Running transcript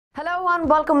Hello and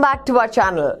welcome back to our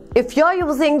channel. If you're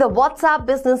using the WhatsApp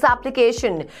business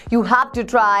application, you have to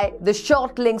try the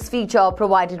short links feature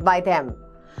provided by them.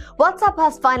 WhatsApp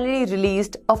has finally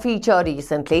released a feature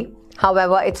recently.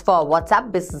 However, it's for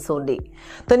WhatsApp business only.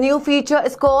 The new feature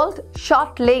is called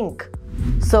short link.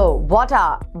 So, what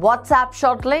are WhatsApp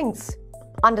short links?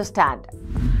 Understand.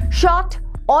 Short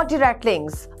or direct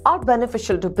links are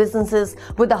beneficial to businesses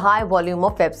with a high volume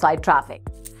of website traffic.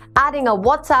 Adding a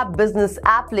WhatsApp business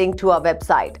app link to a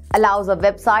website allows a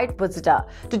website visitor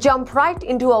to jump right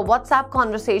into a WhatsApp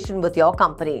conversation with your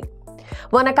company.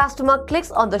 When a customer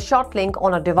clicks on the short link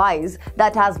on a device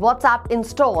that has WhatsApp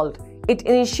installed, it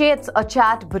initiates a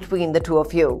chat between the two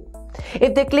of you.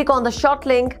 If they click on the short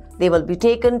link, they will be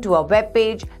taken to a web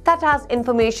page that has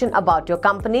information about your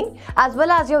company as well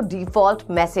as your default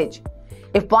message.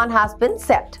 If one has been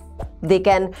set, they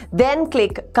can then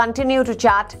click Continue to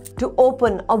Chat to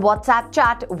open a WhatsApp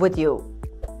chat with you.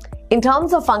 In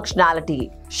terms of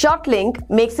functionality, Short Link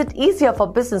makes it easier for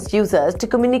business users to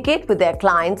communicate with their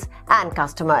clients and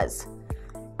customers.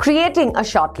 Creating a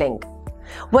short link.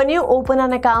 When you open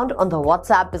an account on the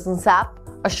WhatsApp business app,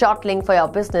 a short link for your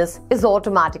business is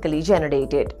automatically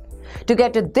generated. To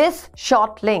get to this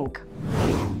short link,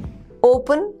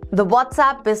 open the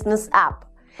WhatsApp business app,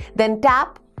 then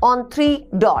tap on three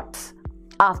dots.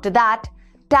 After that,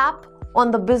 tap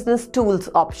on the Business Tools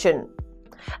option.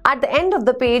 At the end of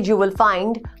the page, you will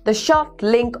find the Short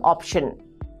Link option.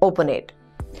 Open it.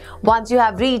 Once you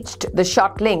have reached the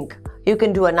short link, you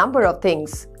can do a number of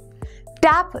things.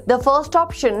 Tap the first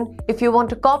option if you want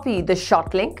to copy the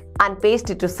short link and paste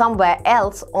it to somewhere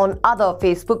else on other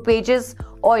Facebook pages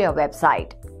or your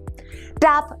website.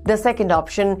 Tap the second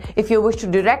option if you wish to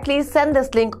directly send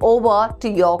this link over to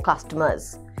your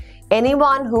customers.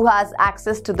 Anyone who has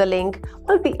access to the link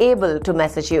will be able to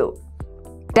message you.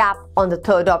 Tap on the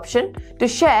third option to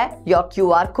share your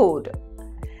QR code.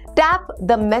 Tap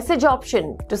the message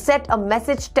option to set a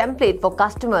message template for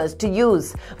customers to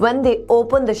use when they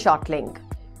open the short link.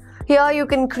 Here you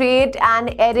can create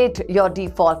and edit your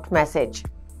default message.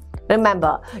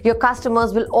 Remember, your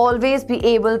customers will always be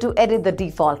able to edit the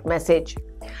default message.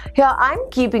 Here I'm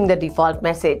keeping the default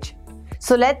message.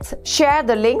 So let's share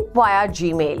the link via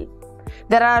Gmail.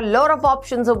 There are a lot of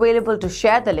options available to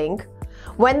share the link.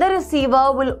 When the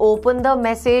receiver will open the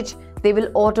message, they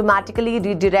will automatically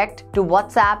redirect to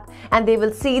WhatsApp and they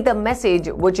will see the message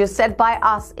which is sent by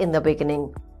us in the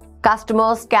beginning.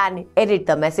 Customers can edit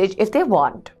the message if they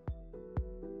want.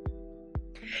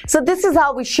 So this is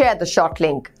how we share the short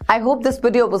link. I hope this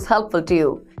video was helpful to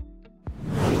you.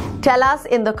 Tell us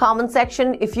in the comment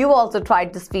section if you also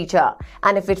tried this feature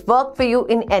and if it worked for you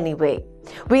in any way.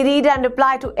 We read and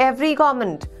reply to every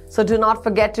comment, so do not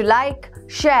forget to like,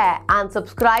 share and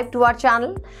subscribe to our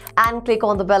channel and click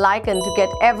on the bell icon to get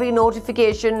every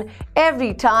notification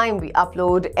every time we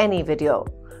upload any video.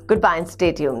 Goodbye and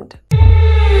stay tuned.